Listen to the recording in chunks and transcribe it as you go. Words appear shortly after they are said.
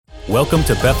Welcome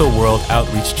to Bethel World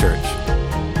Outreach Church.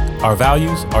 Our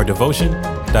values are devotion,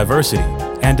 diversity,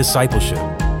 and discipleship.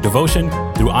 Devotion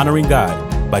through honoring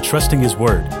God by trusting His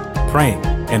Word, praying,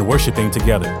 and worshiping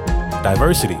together.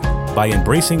 Diversity by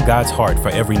embracing God's heart for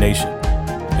every nation.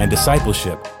 And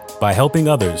discipleship by helping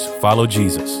others follow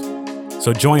Jesus.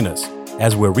 So join us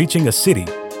as we're reaching a city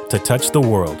to touch the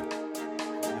world.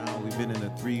 We've been in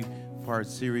a three-part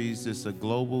series. It's a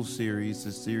global series.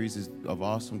 This series is of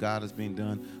awesome God that's being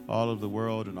done all over the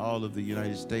world and all of the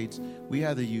United States. We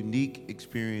have a unique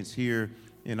experience here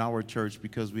in our church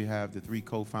because we have the three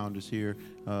co-founders here,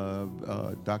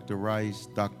 Dr. Rice,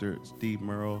 Dr. Steve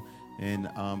Merle, and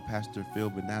Pastor Phil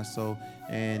Bonasso,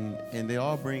 and they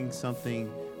all bring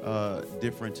something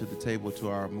different to the table, to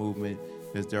our movement,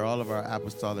 because they're all of our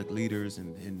apostolic leaders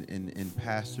and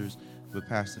pastors. But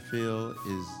Pastor Phil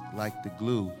is like the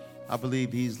glue. I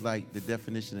believe he's like the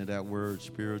definition of that word,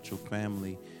 spiritual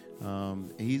family.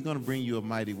 And he's going to bring you a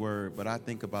mighty word, but I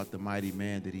think about the mighty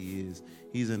man that he is.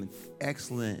 He's an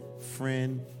excellent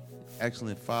friend,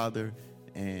 excellent father,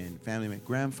 and family man,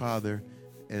 grandfather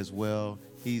as well.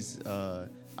 He's, I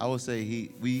would say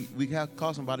we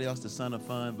call somebody else the son of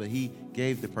fun, but he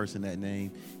gave the person that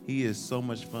name. He is so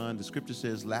much fun. The scripture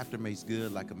says laughter makes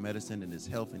good like a medicine, and is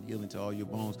health and healing to all your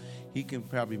bones. He can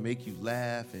probably make you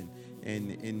laugh and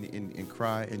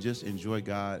cry and just enjoy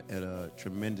God at a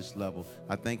tremendous level.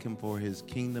 I thank him for his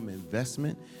kingdom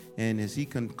investment. And as he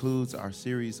concludes our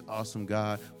series, Awesome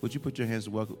God, would you put your hands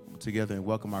together and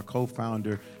welcome our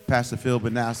co-founder, Pastor Phil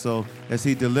Bonasso, as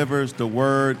he delivers the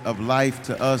word of life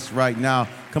to us right now.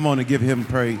 Come on and give him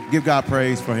praise. Give God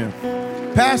praise for him.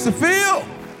 Pastor Phil,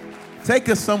 take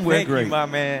us somewhere great. Thank you, my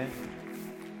man.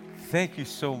 Thank you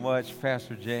so much,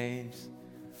 Pastor James.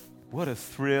 What a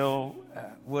thrill,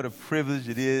 what a privilege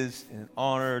it is, an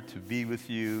honor to be with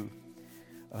you.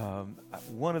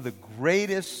 One of the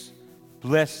greatest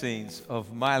blessings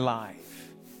of my life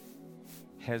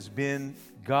has been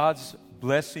God's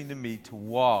blessing to me to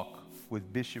walk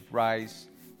with Bishop Rice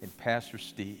and Pastor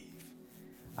Steve.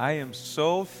 I am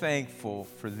so thankful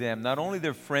for them, not only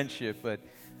their friendship, but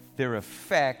their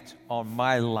effect on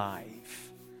my life.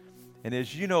 And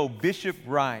as you know, Bishop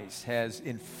Rice has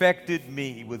infected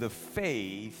me with a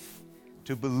faith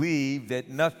to believe that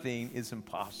nothing is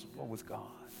impossible with God.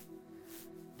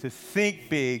 To think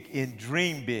big and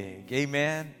dream big.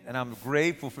 Amen? And I'm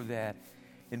grateful for that.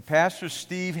 And Pastor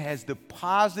Steve has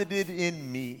deposited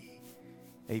in me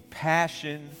a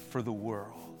passion for the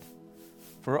world,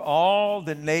 for all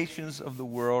the nations of the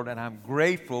world. And I'm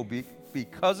grateful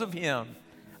because of him.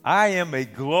 I am a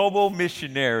global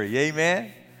missionary.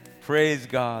 Amen? Praise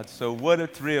God. So what a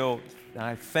thrill. And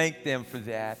I thank them for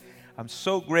that. I'm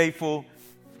so grateful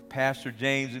for Pastor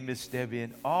James and Miss Debbie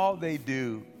and all they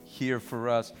do here for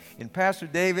us. And Pastor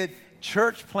David,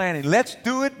 church planning. Let's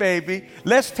do it, baby.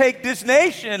 Let's take this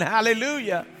nation.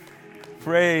 Hallelujah.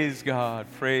 Praise God.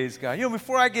 Praise God. You know,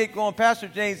 before I get going, Pastor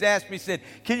James asked me, said,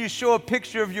 can you show a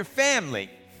picture of your family?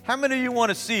 How many of you want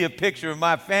to see a picture of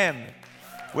my family?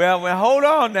 Well, hold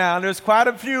on now. There's quite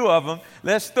a few of them.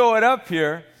 Let's throw it up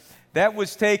here. That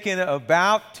was taken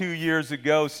about 2 years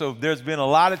ago, so there's been a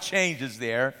lot of changes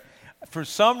there. For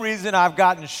some reason, I've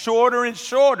gotten shorter and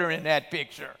shorter in that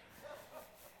picture.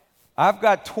 I've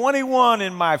got 21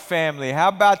 in my family. How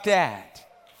about that?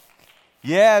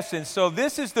 Yes, and so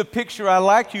this is the picture I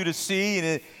like you to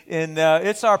see, and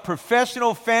it's our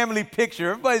professional family picture.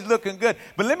 Everybody's looking good.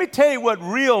 But let me tell you what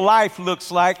real life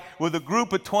looks like with a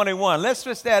group of 21. Let's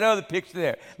just that other picture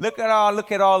there. Look at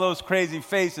all those crazy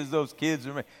faces those kids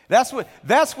are making. That's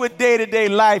what day-to-day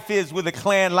life is with a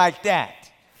clan like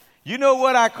that. You know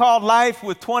what I call life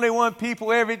with 21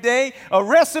 people every day? A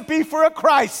recipe for a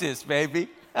crisis, baby.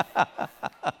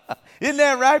 Isn't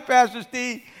that right, Pastor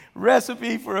Steve?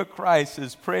 Recipe for a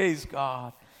crisis. Praise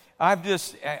God. I'm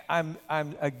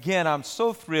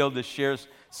so thrilled to share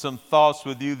some thoughts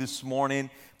with you this morning.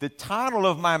 The title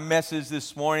of my message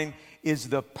this morning is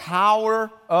The Power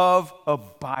of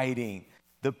Abiding.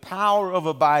 The power of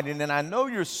abiding. And I know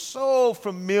you're so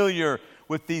familiar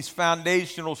with these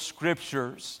foundational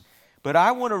scriptures, but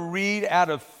I want to read out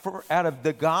of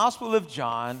the Gospel of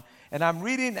John, and I'm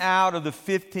reading out of the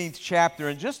 15th chapter.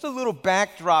 And just a little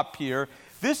backdrop here.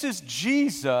 This is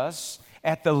Jesus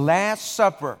at the Last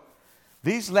Supper.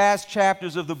 These last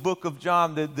chapters of the book of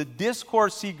John, the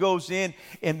discourse he goes in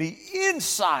and the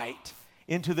insight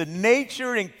into the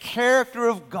nature and character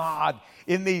of God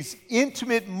in these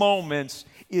intimate moments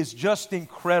is just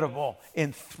incredible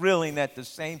and thrilling at the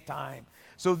same time.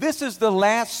 So this is the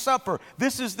Last Supper.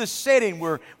 This is the setting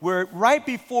where right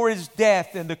before his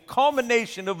death and the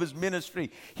culmination of his ministry,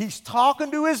 he's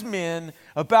talking to his men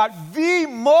about the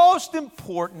most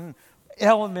important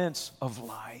elements of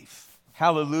life.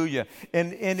 Hallelujah.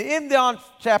 And in John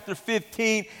chapter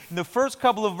 15, in the first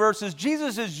couple of verses,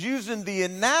 Jesus is using the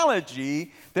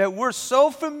analogy that we're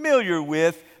so familiar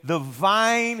with, the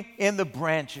vine and the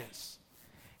branches.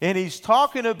 And he's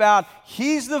talking about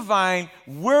he's the vine,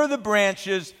 we're the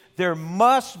branches. There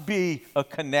must be a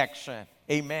connection.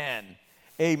 Amen.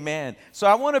 Amen. So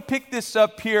I want to pick this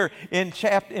up here in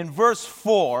verse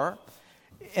 4.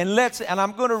 And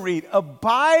I'm going to read,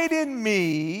 abide in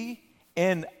me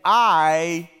and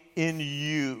I in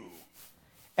you.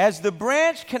 As the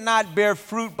branch cannot bear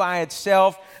fruit by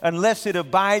itself unless it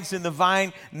abides in the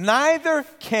vine, neither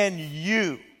can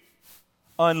you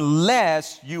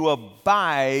unless you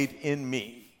abide in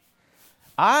me.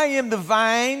 I am the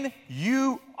vine,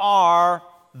 you are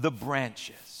the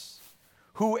branches.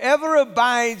 Whoever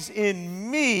abides in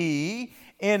me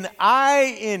and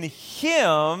I in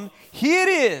him, he it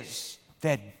is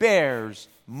that bears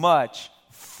much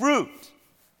fruit.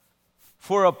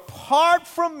 For apart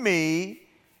from me,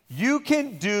 you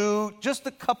can do just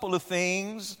a couple of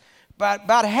things,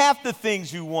 about half the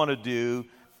things you want to do.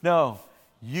 No,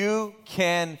 you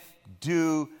can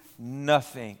do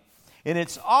nothing. And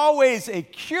it's always a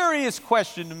curious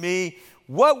question to me,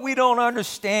 what we don't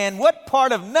understand, what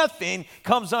part of nothing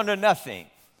comes under nothing.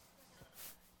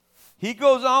 He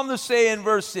goes on to say in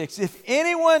verse 6, if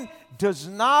anyone does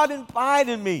not abide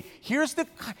in me, here's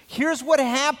what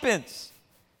happens.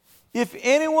 If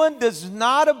anyone does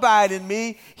not abide in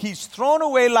me, he's thrown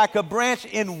away like a branch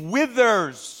and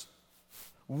withers.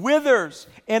 Withers.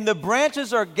 And the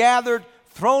branches are gathered,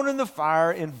 thrown in the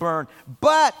fire and burned.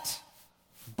 But,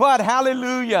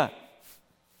 hallelujah,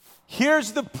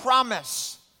 here's the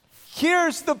promise.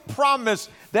 Here's the promise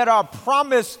that our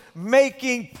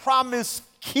promise-making,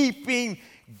 promise-keeping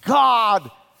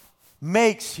God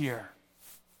makes here.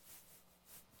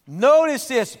 Notice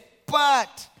this,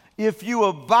 but if you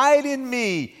abide in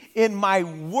me, in my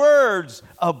words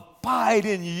abide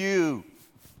in you.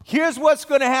 Here's what's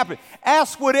going to happen.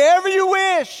 Ask whatever you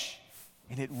wish,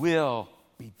 and it will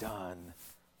be done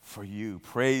for you.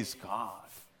 Praise God.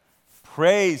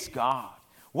 Praise God.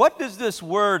 What does this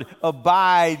word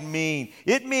abide mean?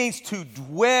 It means to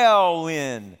dwell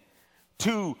in,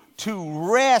 to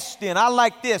rest in. I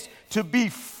like this, to be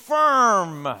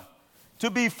firm. To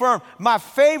be firm. My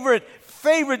favorite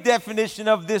definition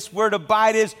of this word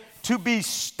abide is to be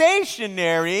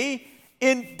stationary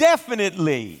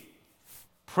indefinitely.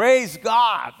 Praise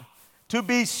God. To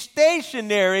be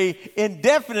stationary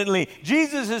indefinitely.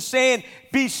 Jesus is saying,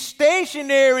 be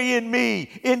stationary in me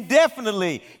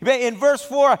indefinitely. In verse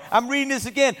 4, I'm reading this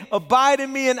again. Abide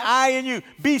in me and I in you.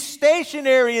 Be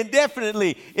stationary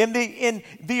indefinitely. In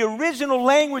the original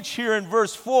language here in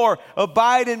verse 4,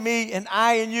 abide in me and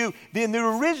I in you. In the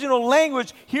original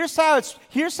language, here's how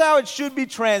it should be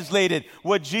translated,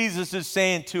 what Jesus is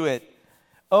saying to it.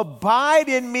 Abide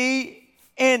in me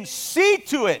and see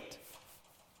to it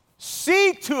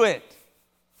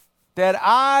that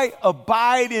I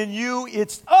abide in you.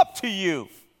 It's up to you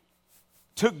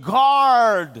to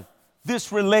guard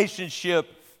this relationship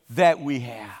that we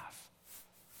have.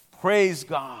 Praise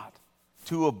God.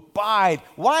 To abide.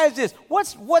 Why is this?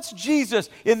 What's Jesus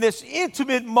in this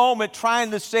intimate moment trying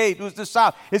to say to his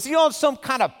disciples? Is he on some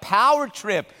kind of power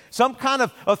trip? Some kind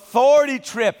of authority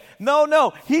trip?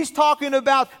 No. He's talking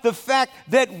about the fact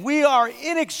that we are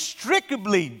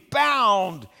inextricably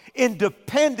bound and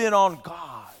dependent on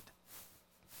God.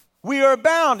 We are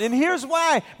bound. And here's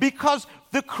why. Because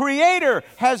the Creator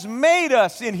has made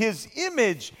us in his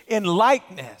image and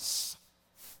likeness.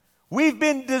 We've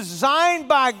been designed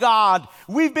by God.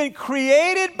 We've been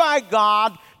created by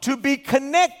God to be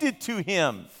connected to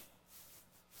him.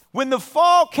 When the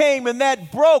fall came and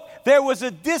that broke, there was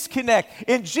a disconnect.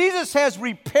 And Jesus has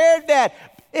repaired that.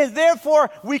 And therefore,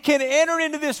 we can enter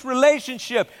into this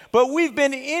relationship. But we've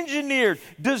been engineered,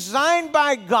 designed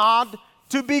by God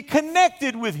to be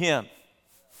connected with him.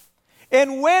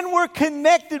 And when we're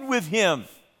connected with him,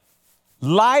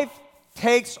 life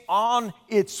takes on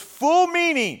its full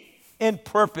meaning and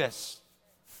purpose.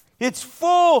 Its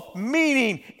full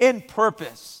meaning and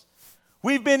purpose.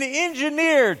 We've been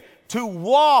engineered to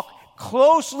walk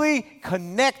closely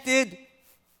connected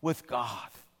with God.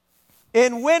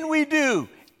 And when we do,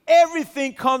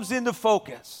 everything comes into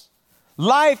focus.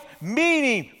 Life,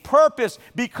 meaning, purpose,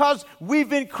 because we've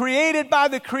been created by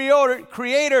the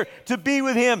Creator to be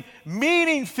with him.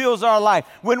 Meaning fills our life.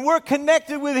 When we're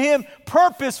connected with him,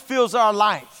 purpose fills our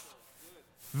life.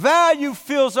 Value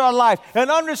fills our life. An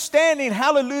understanding,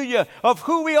 hallelujah, of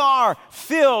who we are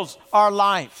fills our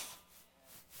life.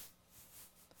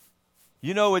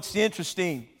 You know, it's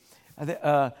interesting.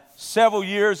 Several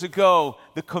years ago,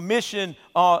 the commission,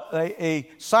 a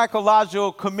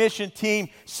psychological commission team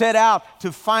set out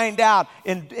to find out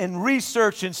and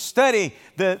research and study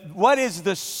what is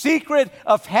the secret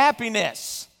of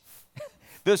happiness.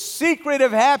 The secret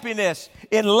of happiness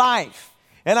in life.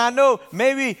 And I know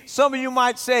maybe some of you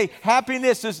might say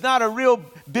happiness is not a real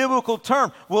biblical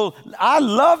term. Well, I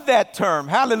love that term.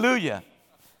 Hallelujah.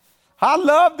 I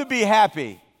love to be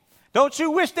happy. Don't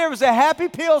you wish there was a happy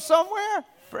pill somewhere?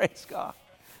 Praise God.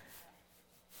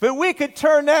 But we could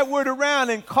turn that word around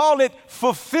and call it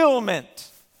fulfillment.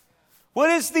 What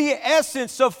is the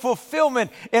essence of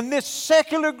fulfillment? And this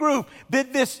secular group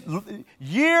did this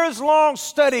years-long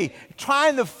study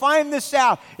trying to find this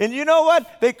out. And you know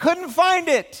what? They couldn't find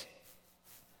it.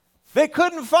 They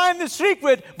couldn't find the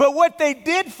secret. But what they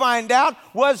did find out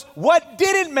was what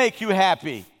didn't make you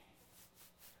happy.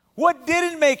 What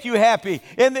didn't make you happy?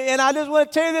 And I just want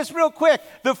to tell you this real quick.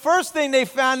 The first thing they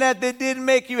found out that didn't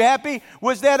make you happy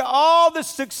was that all the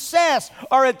success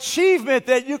or achievement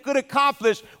that you could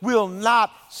accomplish will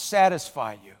not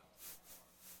satisfy you.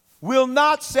 Will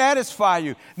not satisfy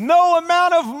you. No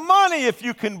amount of money, if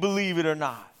you can believe it or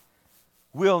not,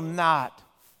 will not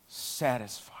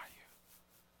satisfy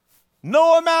you.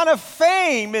 No amount of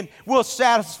fame will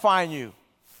satisfy you.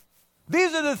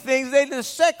 These are the things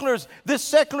this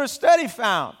secular study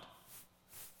found.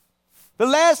 The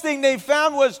last thing they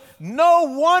found was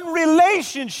no one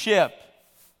relationship,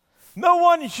 no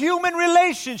one human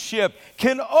relationship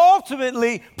can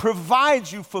ultimately provide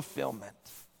you fulfillment.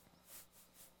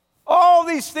 All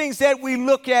these things that we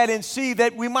look at and see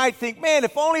that we might think, man,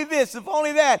 if only this, if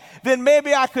only that, then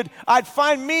maybe I'd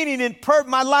find meaning and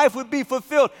my life would be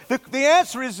fulfilled. The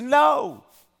answer is no.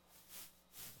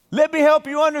 Let me help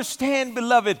you understand,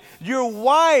 beloved. Your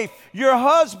wife, your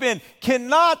husband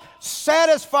cannot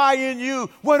satisfy in you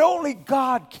what only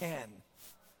God can.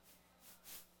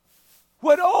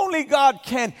 What only God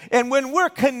can. And when we're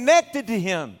connected to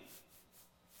Him,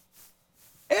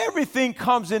 everything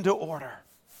comes into order.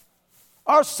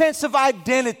 Our sense of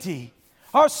identity,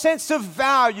 our sense of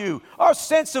value, our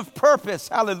sense of purpose,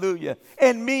 hallelujah,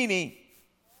 and meaning.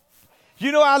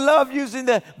 You know, I love using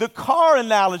the car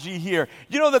analogy here.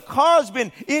 You know, the car's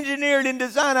been engineered and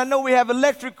designed. I know we have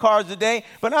electric cars today,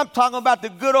 but I'm talking about the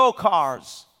good old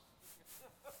cars.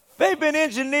 They've been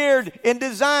engineered and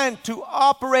designed to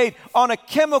operate on a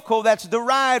chemical that's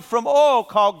derived from oil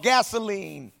called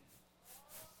gasoline.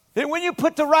 And when you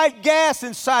put the right gas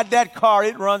inside that car,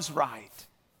 it runs right.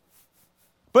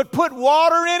 But put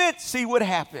water in it, see what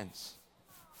happens.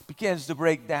 Begins to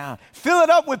break down. Fill it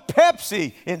up with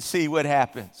Pepsi and see what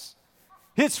happens.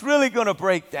 It's really going to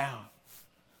break down.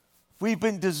 We've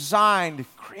been designed,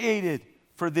 created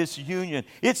for this union.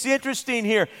 It's interesting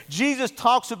here. Jesus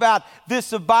talks about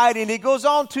this abiding. He goes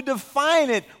on to define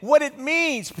it, what it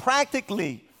means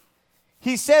practically.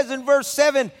 He says in verse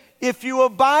 7, if you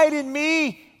abide in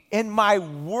me and my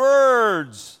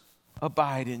words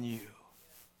abide in you.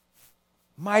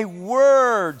 My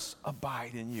words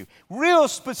abide in you. Real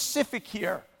specific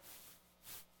here.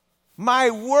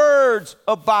 My words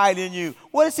abide in you.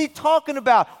 What is he talking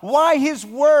about? Why his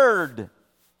word?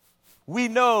 We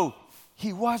know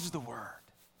he was the word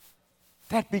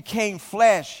that became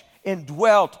flesh and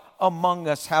dwelt among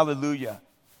us. Hallelujah.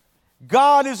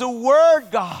 God is a word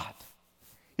God.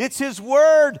 It's his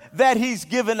word that he's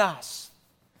given us.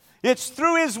 It's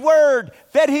through his word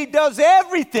that he does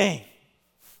everything.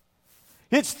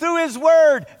 It's through his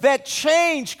word that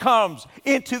change comes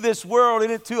into this world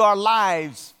and into our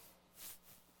lives.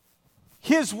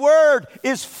 His word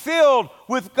is filled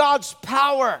with God's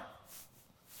power.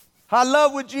 I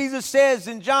love what Jesus says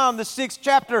in John, the 6th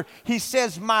chapter. He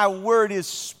says, my word is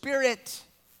spirit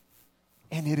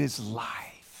and it is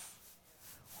life.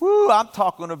 Woo, I'm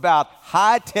talking about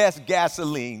high-test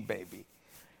gasoline, baby.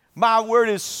 My word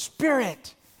is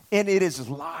spirit and it is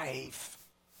life.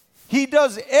 He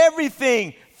does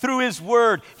everything through his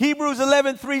word. Hebrews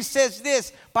 11:3 says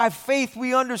this, by faith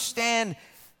we understand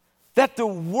that the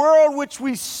world which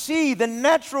we see, the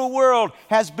natural world,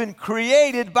 has been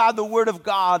created by the word of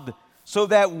God, so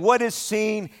that what is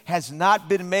seen has not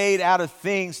been made out of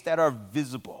things that are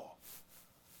visible.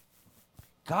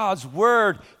 God's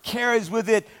word carries with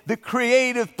it the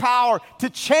creative power to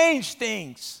change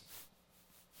things.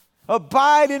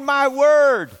 Abide in my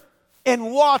word.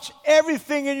 And watch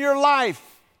everything in your life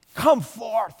come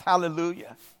forth.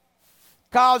 Hallelujah.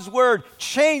 God's word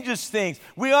changes things.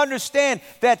 We understand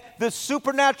that the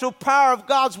supernatural power of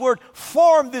God's word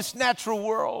formed this natural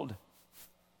world.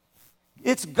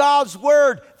 It's God's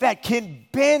word that can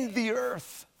bend the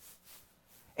earth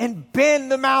and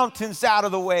bend the mountains out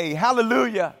of the way.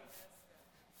 Hallelujah.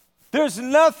 There's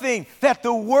nothing that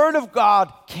the word of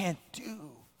God can't do.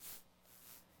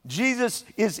 Jesus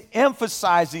is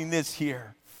emphasizing this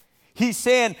here. He's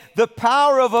saying the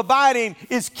power of abiding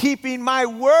is keeping my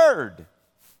word.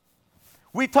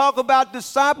 We talk about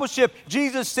discipleship.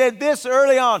 Jesus said this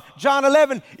early on, John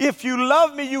 11, if you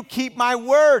love me, you keep my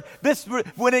word.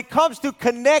 When it comes to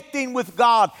connecting with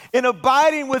God and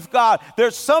abiding with God,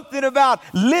 there's something about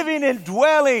living and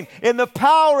dwelling in the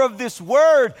power of this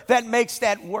word that makes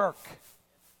that work.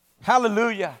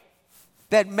 Hallelujah.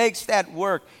 That makes that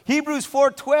work. Hebrews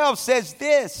 4:12 says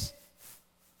this,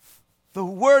 the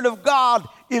word of God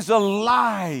is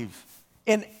alive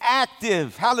and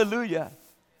active. Hallelujah.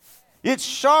 It's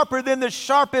sharper than the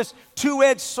sharpest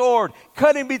two-edged sword,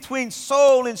 cutting between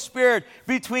soul and spirit,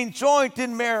 between joint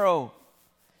and marrow.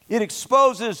 It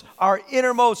exposes our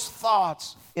innermost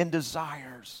thoughts and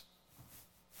desires.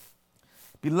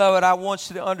 Beloved, I want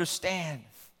you to understand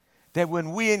that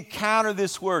when we encounter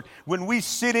this word, when we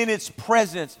sit in its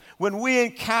presence, when we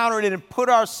encounter it and put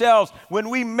ourselves,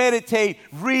 when we meditate,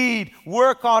 read,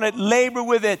 work on it, labor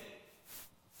with it,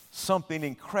 something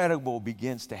incredible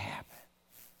begins to happen.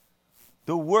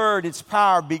 The word, its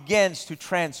power, begins to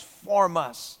transform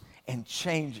us and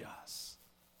change us.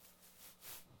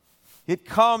 It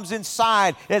comes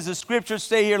inside, as the scriptures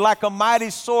say here, like a mighty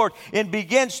sword, and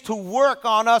begins to work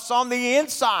on us on the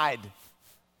inside.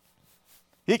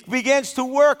 It begins to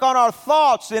work on our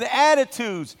thoughts and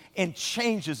attitudes and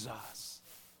changes us.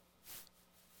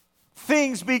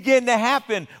 Things begin to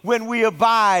happen when we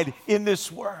abide in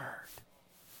this word.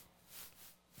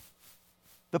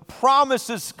 The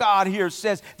promises God here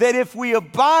says that if we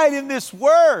abide in this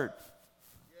word,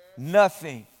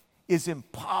 nothing is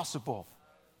impossible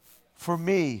for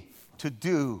me to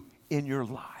do in your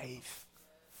life.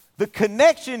 The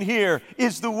connection here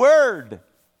is the word.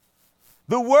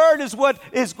 The word is what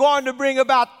is going to bring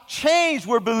about change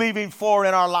we're believing for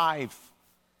in our life.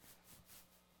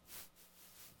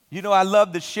 You know, I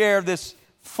love to share this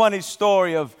funny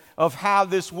story of how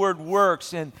this word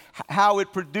works and how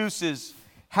it produces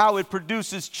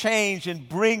change and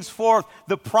brings forth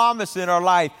the promise in our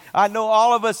life. I know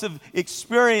all of us have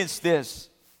experienced this.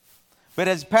 But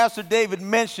as Pastor David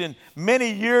mentioned,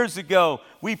 many years ago,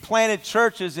 we planted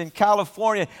churches in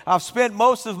California. I've spent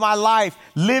most of my life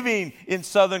living in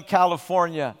Southern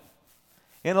California.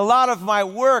 And a lot of my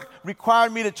work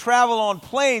required me to travel on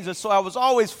planes, and so I was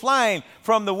always flying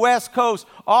from the West Coast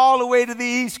all the way to the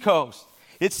East Coast.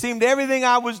 It seemed everything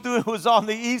I was doing was on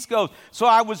the East Coast. So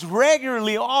I was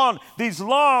regularly on these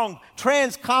long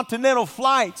transcontinental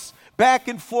flights back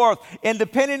and forth. And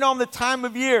depending on the time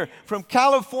of year, from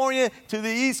California to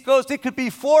the East Coast, it could be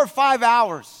 4 or 5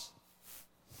 hours.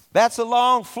 That's a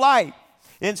long flight.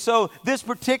 And so this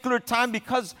particular time,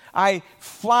 because I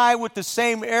fly with the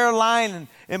same airline and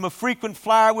am a frequent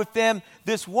flyer with them,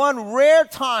 this one rare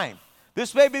time,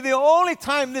 this may be the only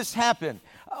time this happened,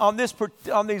 on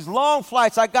these long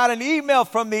flights, I got an email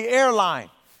from the airline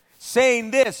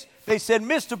saying this. They said,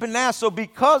 Mr. Bonasso,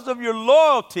 because of your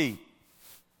loyalty,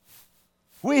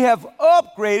 we have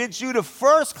upgraded you to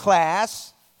first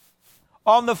class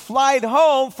on the flight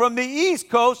home from the East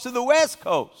Coast to the West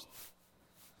Coast.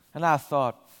 And I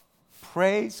thought,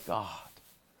 praise God.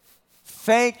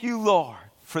 Thank you, Lord,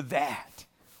 for that.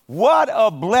 What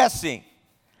a blessing.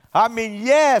 I mean,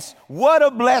 yes, what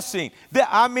a blessing.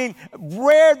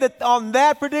 Rare that on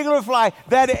that particular flight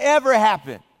that ever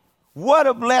happened. What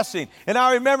a blessing. And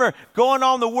I remember going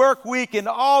on the work week and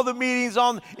all the meetings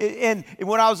and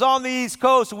when I was on the East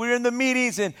Coast, we were in the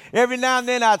meetings, and every now and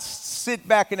then I'd sit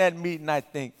back in that meeting and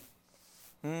I'd think,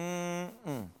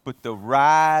 but the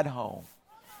ride home,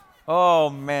 oh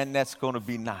man, that's going to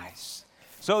be nice.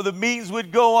 So the meetings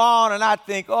would go on, and I'd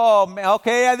think, oh, man,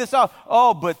 okay, yeah,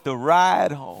 but the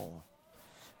ride home.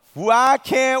 Well, I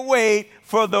can't wait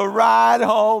for the ride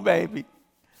home, baby.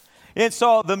 And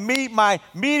so my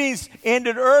meetings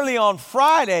ended early on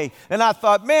Friday, and I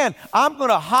thought, man, I'm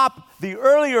going to hop the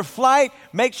earlier flight,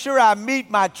 make sure I meet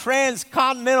my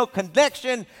transcontinental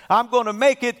connection. I'm going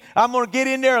to get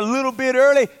in there a little bit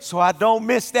early so I don't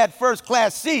miss that first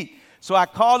class seat. So I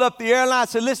called up the airline and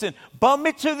said, listen, bump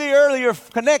me to the earlier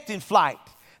connecting flight.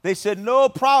 They said, no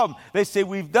problem. They said,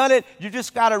 we've done it. You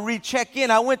just got to recheck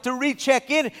in. I went to recheck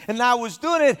in, and I was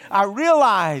doing it. I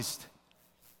realized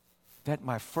that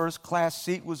my first class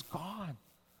seat was gone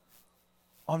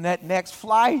on that next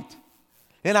flight.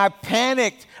 And I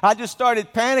panicked. I just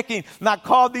started panicking. And I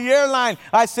called the airline.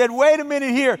 I said, wait a minute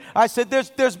here. I said,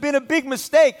 there's been a big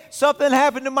mistake. Something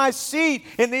happened to my seat.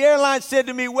 And the airline said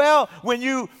to me, well, when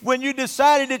you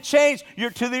decided to change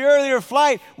to the earlier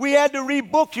flight, we had to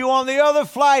rebook you on the other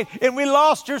flight, and we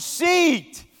lost your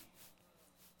seat.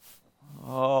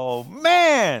 Oh,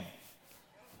 man.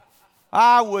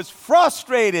 I was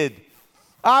frustrated.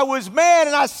 I was mad,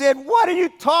 and I said, what are you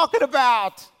talking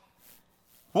about?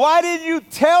 Why didn't you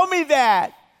tell me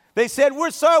that? They said,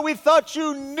 we're sorry, we thought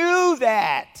you knew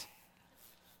that.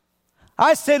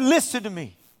 I said, listen to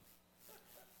me.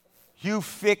 You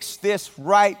fix this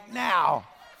right now.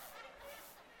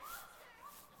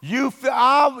 You fix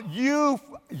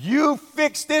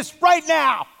this right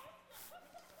now.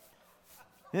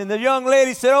 And the young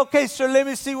lady said, okay, sir, let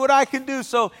me see what I can do.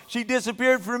 So she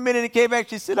disappeared for a minute and came back.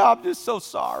 She said, I'm just so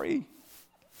sorry.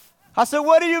 I said,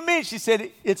 what do you mean? She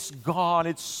said, it's gone.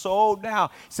 It's sold now.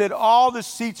 She said, all the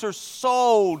seats are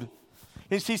sold.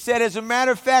 And she said, as a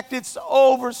matter of fact, it's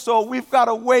over. So we've got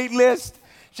a wait list.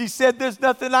 She said, there's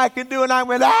nothing I can do. And I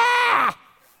went, ah!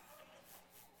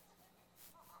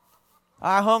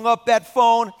 I hung up that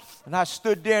phone, and I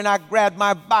stood there, and I grabbed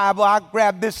my Bible. I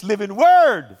grabbed this living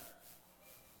word.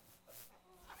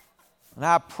 And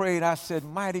I prayed. I said,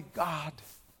 mighty God,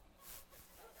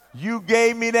 you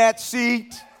gave me that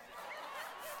seat.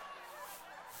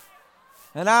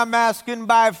 And I'm asking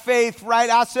by faith, right?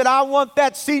 I said, I want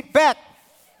that seat back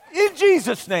in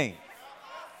Jesus' name.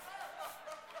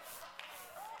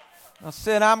 I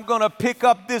said, I'm going to pick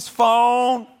up this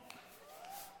phone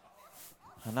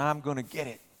and I'm going to get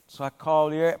it. So I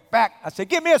called her back. I said,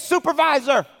 give me a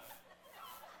supervisor.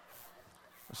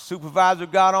 The supervisor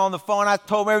got on the phone. I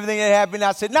told him everything that happened.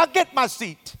 I said, now get my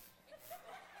seat.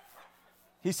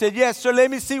 He said, yes, sir,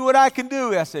 let me see what I can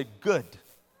do. I said, good.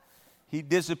 He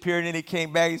disappeared and he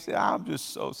came back. He said, I'm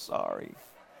just so sorry.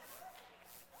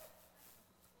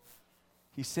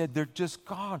 He said, they're just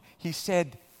gone. He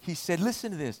said,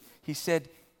 listen to this. He said,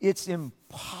 it's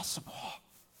impossible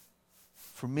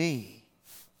for me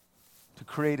to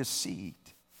create a seat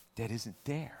that isn't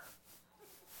there.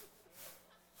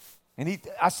 And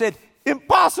I said,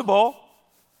 impossible.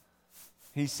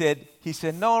 He said,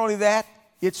 not only that,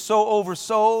 it's so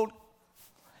oversold.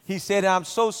 He said, I'm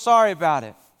so sorry about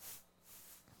it.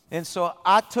 And so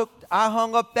I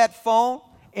hung up that phone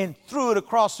and threw it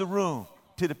across the room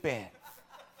to the bed.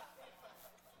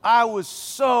 I was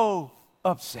so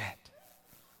upset.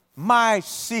 My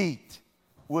seat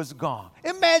was gone.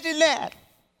 Imagine that.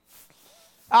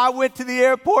 I went to the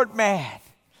airport mad.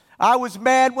 I was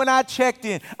mad when I checked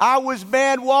in. I was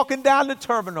mad walking down the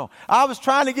terminal. I was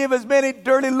trying to give as many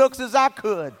dirty looks as I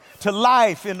could to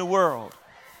life in the world.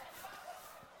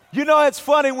 You know, it's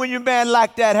funny when you're mad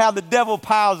like that, how the devil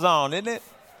piles on, isn't it?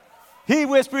 He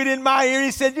whispered in my ear,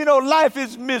 he said, you know, life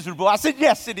is miserable. I said,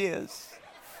 yes, it is.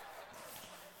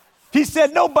 He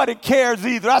said, nobody cares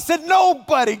either. I said,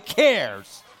 nobody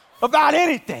cares about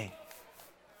anything.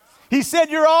 He said,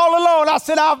 you're all alone. I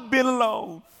said, I've been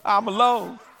alone. I'm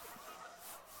alone.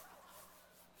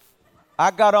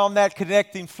 I got on that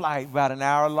connecting flight about an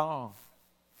hour long.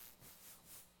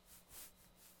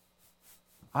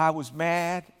 I was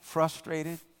mad,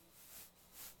 frustrated.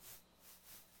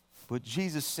 But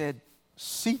Jesus said,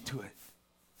 see to it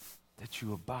that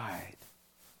you abide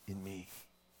in me.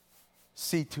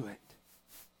 See to it.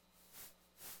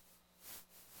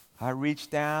 I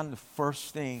reached down, the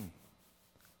first thing,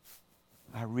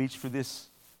 I reached for this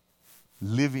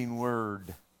living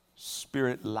word,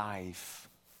 spirit life.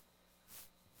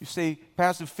 You say,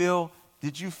 Pastor Phil,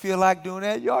 did you feel like doing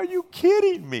that? Are you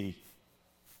kidding me?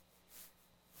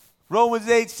 Romans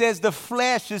 8 says the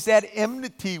flesh is at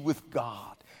enmity with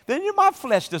God. Then my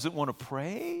flesh doesn't want to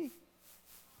pray.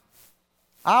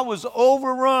 I was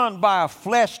overrun by a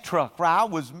flesh truck. Right? I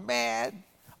was mad.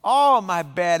 All my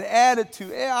bad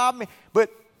attitude.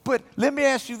 But let me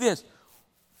ask you this.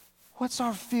 What's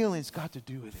our feelings got to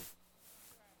do with it?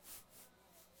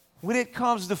 When it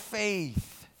comes to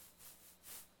faith,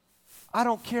 I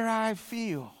don't care how I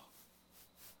feel.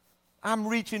 I'm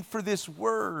reaching for this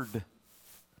word.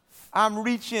 I'm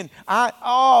reaching.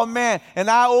 And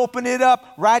I open it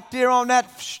up right there on that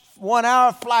 1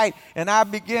 hour flight, and I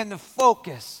begin to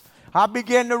focus. I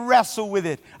begin to wrestle with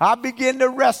it. I begin to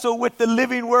wrestle with the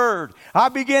living word. I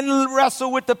begin to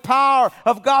wrestle with the power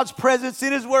of God's presence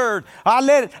in his word.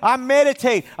 I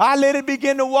meditate. I let it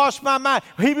begin to wash my mind.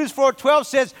 Hebrews 4:12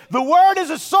 says, the word is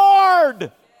a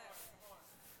sword.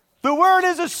 The word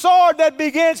is a sword that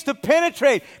begins to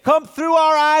penetrate, come through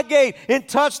our eye gate, and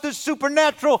touch the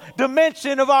supernatural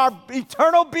dimension of our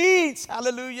eternal beings.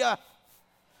 Hallelujah.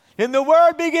 And the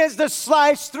word begins to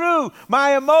slice through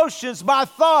my emotions, my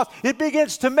thoughts. It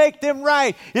begins to make them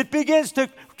right. It begins to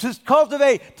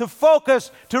cultivate, to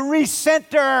focus, to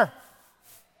recenter.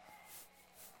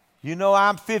 You know,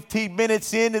 I'm 15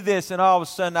 minutes into this, and all of a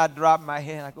sudden I drop my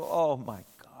head. I go, oh, my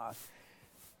God.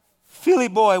 Philly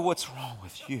boy, what's wrong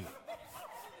with you?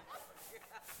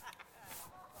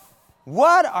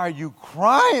 What are you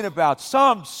crying about?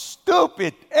 Some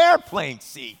stupid airplane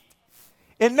seat.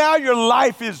 And now your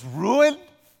life is ruined?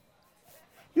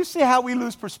 You see how we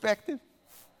lose perspective?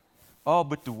 Oh,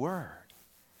 but the Word.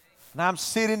 And I'm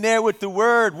sitting there with the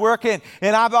Word working,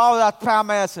 and I've always found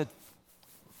my, I said,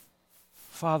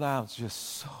 Father, I'm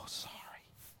just so sorry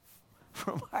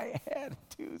for my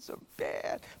attitudes are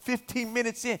bad. 15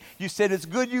 minutes in, you said it's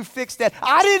good you fixed that.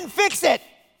 I didn't fix it.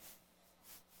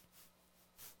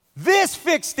 This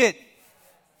fixed it.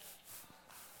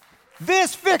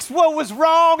 This fixed what was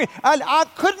wrong. I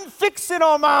couldn't fix it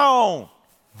on my own.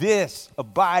 This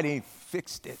abiding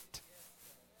fixed it.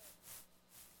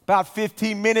 About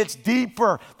 15 minutes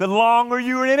deeper. The longer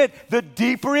you're in it, the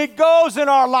deeper it goes in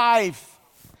our life.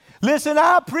 Listen,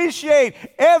 I appreciate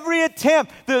every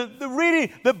attempt, the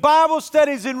reading, the Bible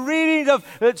studies and reading of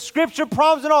scripture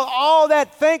prompts and all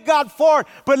that. Thank God for it.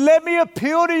 But let me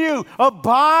appeal to you.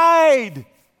 Abide.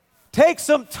 Take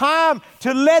some time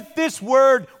to let this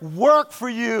word work for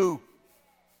you.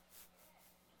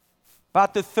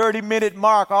 About the 30-minute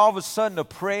mark, all of a sudden a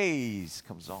praise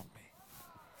comes on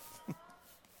me.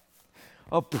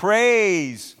 A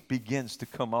praise begins to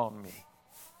come on me.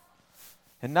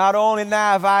 And not only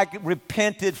now have I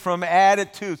repented from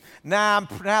attitudes, now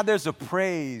there's a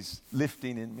praise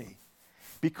lifting in me.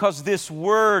 Because this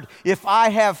word, if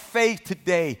I have faith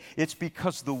today, it's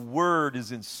because the word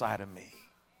is inside of me.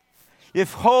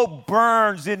 If hope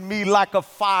burns in me like a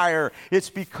fire, it's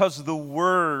because the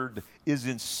word is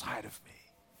inside of me.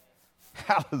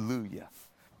 Hallelujah.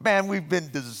 Man, we've been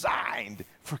designed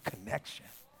for connection.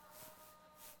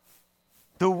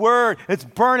 The word, it's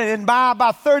burning. And by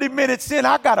about 30 minutes in,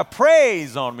 I got a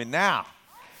praise on me now.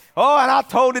 Oh, and I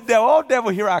told the devil, oh, devil,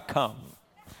 here I come.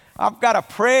 I've got a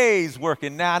praise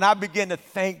working now, and I begin to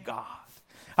thank God.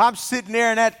 I'm sitting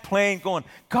there in that plane going,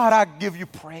 God, I give you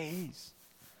praise.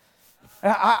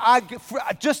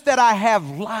 Just that I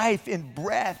have life and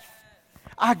breath,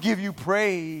 I give you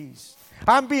praise.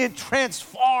 I'm being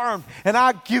transformed, and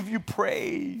I give you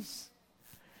praise.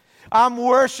 I'm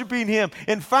worshiping him.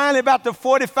 And finally, about the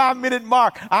 45-minute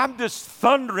mark, I'm just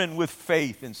thundering with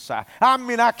faith inside. I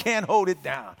mean, I can't hold it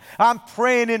down. I'm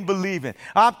praying and believing.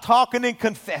 I'm talking and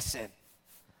confessing.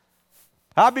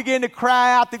 I began to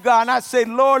cry out to God, and I said,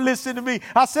 Lord, listen to me.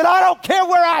 I said, I don't care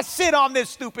where I sit on this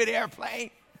stupid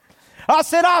airplane. I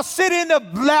said, I'll sit in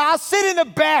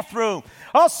the bathroom.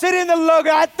 I'll sit in the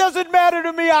luggage. It doesn't matter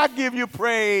to me. I give you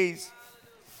praise.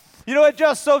 You know, it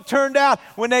just so turned out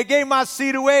when they gave my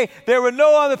seat away, there were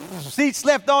no other seats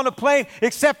left on the plane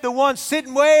except the one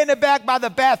sitting way in the back by the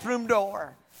bathroom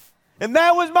door. And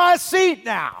that was my seat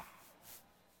now.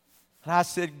 And I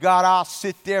said, God, I'll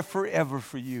sit there forever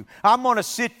for you. I'm going to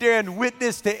sit there and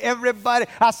witness to everybody.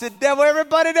 I said, devil,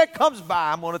 everybody that comes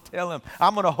by, I'm going to tell them,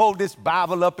 I'm going to hold this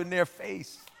Bible up in their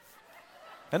face.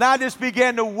 And I just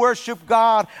began to worship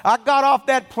God. I got off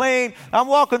that plane. I'm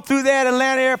walking through that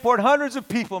Atlanta airport. Hundreds of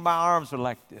people, my arms are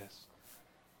like this.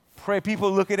 Pray,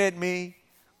 people looking at me.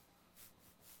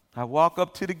 I walk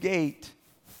up to the gate.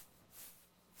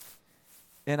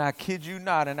 And I kid you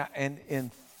not, and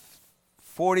in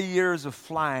 40 years of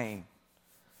flying,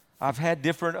 I've had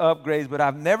different upgrades, but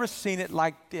I've never seen it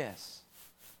like this.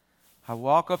 I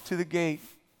walk up to the gate.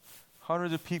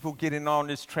 Hundreds of people getting on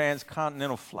this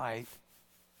transcontinental flight.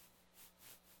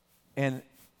 And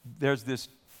there's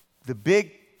the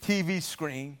big TV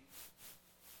screen,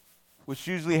 which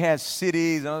usually has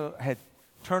cities, had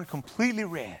turned completely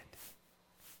red.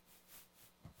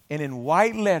 And in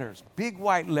white letters, big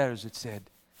white letters, it said,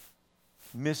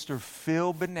 Mr.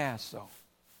 Phil Benasso,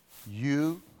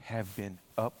 you have been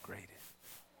upgraded.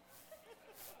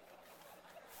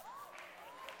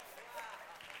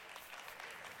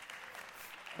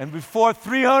 And before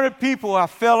 300 people, I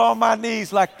fell on my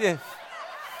knees like this.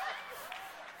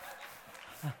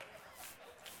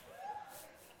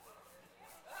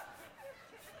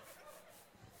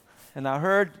 And I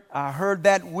heard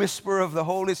that whisper of the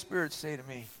Holy Spirit say to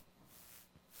me,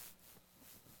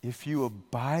 if you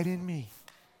abide in me,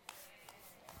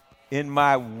 in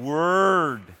my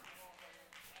word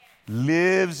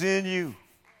lives in you,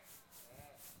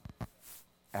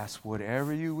 ask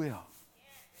whatever you will,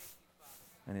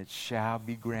 and it shall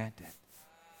be granted.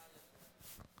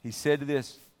 He said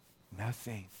this,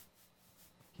 nothing.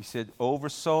 He said,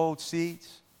 oversold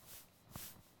seats,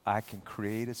 I can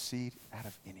create a seed out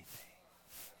of anything.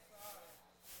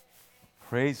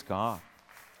 Praise God.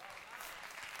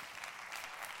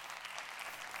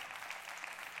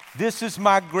 This is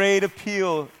my great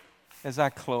appeal as I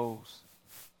close.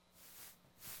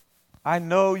 I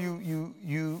know you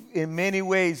in many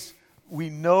ways, we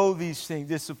know these things,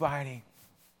 this abiding.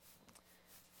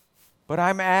 But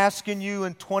I'm asking you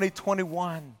in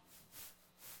 2021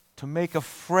 to make a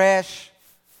fresh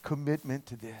commitment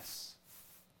to this.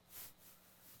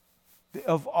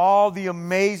 Of all the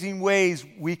amazing ways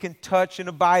we can touch and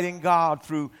abide in God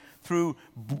through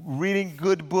reading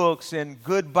good books and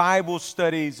good Bible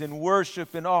studies and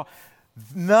worship and all,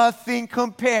 nothing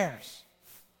compares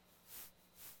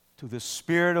to the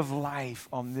Spirit of life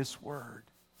on this word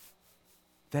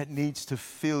that needs to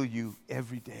fill you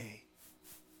every day.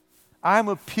 I'm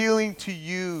appealing to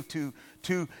you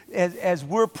as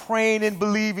we're praying and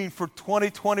believing for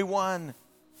 2021.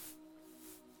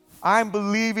 I'm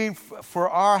believing for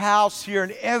our house here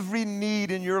and every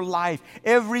need in your life,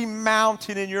 every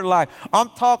mountain in your life. I'm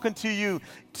talking to you,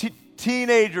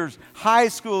 teenagers, high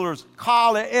schoolers,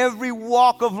 college, every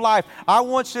walk of life. I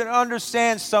want you to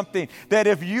understand something, that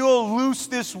if you'll loose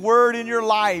this word in your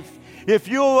life, if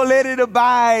you'll let it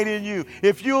abide in you,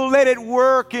 if you'll let it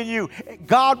work in you,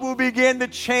 God will begin to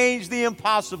change the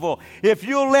impossible. If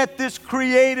you'll let this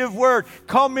creative word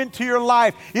come into your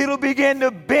life, it'll begin to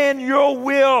bend your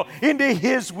will into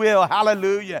His will.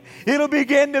 Hallelujah. It'll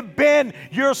begin to bend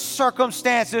your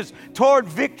circumstances toward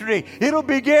victory. It'll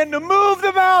begin to move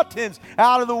the mountains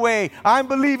out of the way. I'm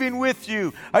believing with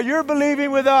you. You're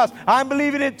believing with us. I'm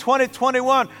believing in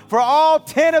 2021 for all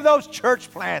 10 of those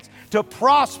church plants to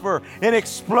prosper and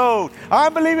explode.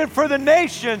 I'm believing for the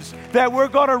nations that we're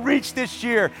going to reach this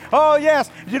year. Oh, yes.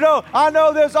 I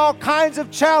know there's all kinds of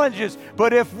challenges,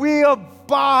 but if we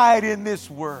abide in this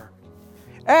word,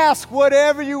 ask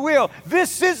whatever you will.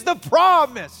 This is the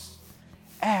promise.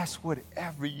 Ask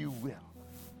whatever you will,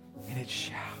 and it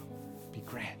shall be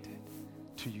granted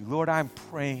to you. Lord, I'm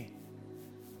praying.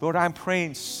 Lord, I'm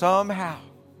praying somehow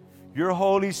your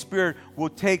Holy Spirit will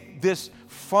take this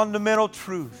fundamental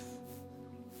truth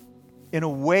and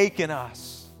awaken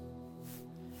us.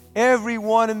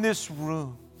 Everyone in this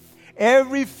room,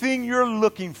 everything you're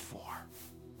looking for,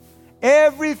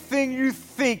 everything you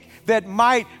think that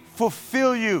might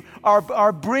fulfill you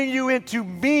or bring you into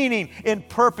meaning and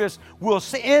purpose will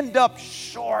end up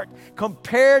short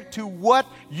compared to what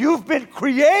you've been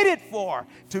created for,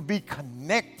 to be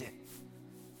connected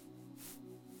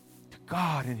to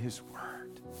God and His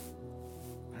Word.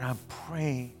 And I'm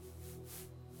praying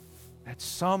that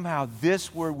somehow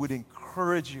this word would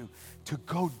encourage you to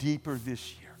go deeper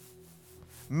this year.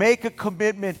 Make a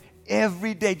commitment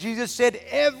every day. Jesus said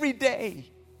every day,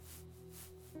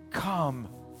 come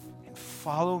and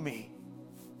follow me.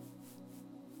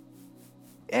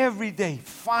 Every day,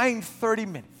 find 30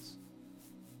 minutes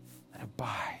and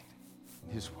abide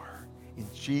in His word. In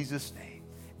Jesus' name,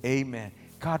 amen.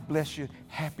 God bless you.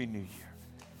 Happy New Year.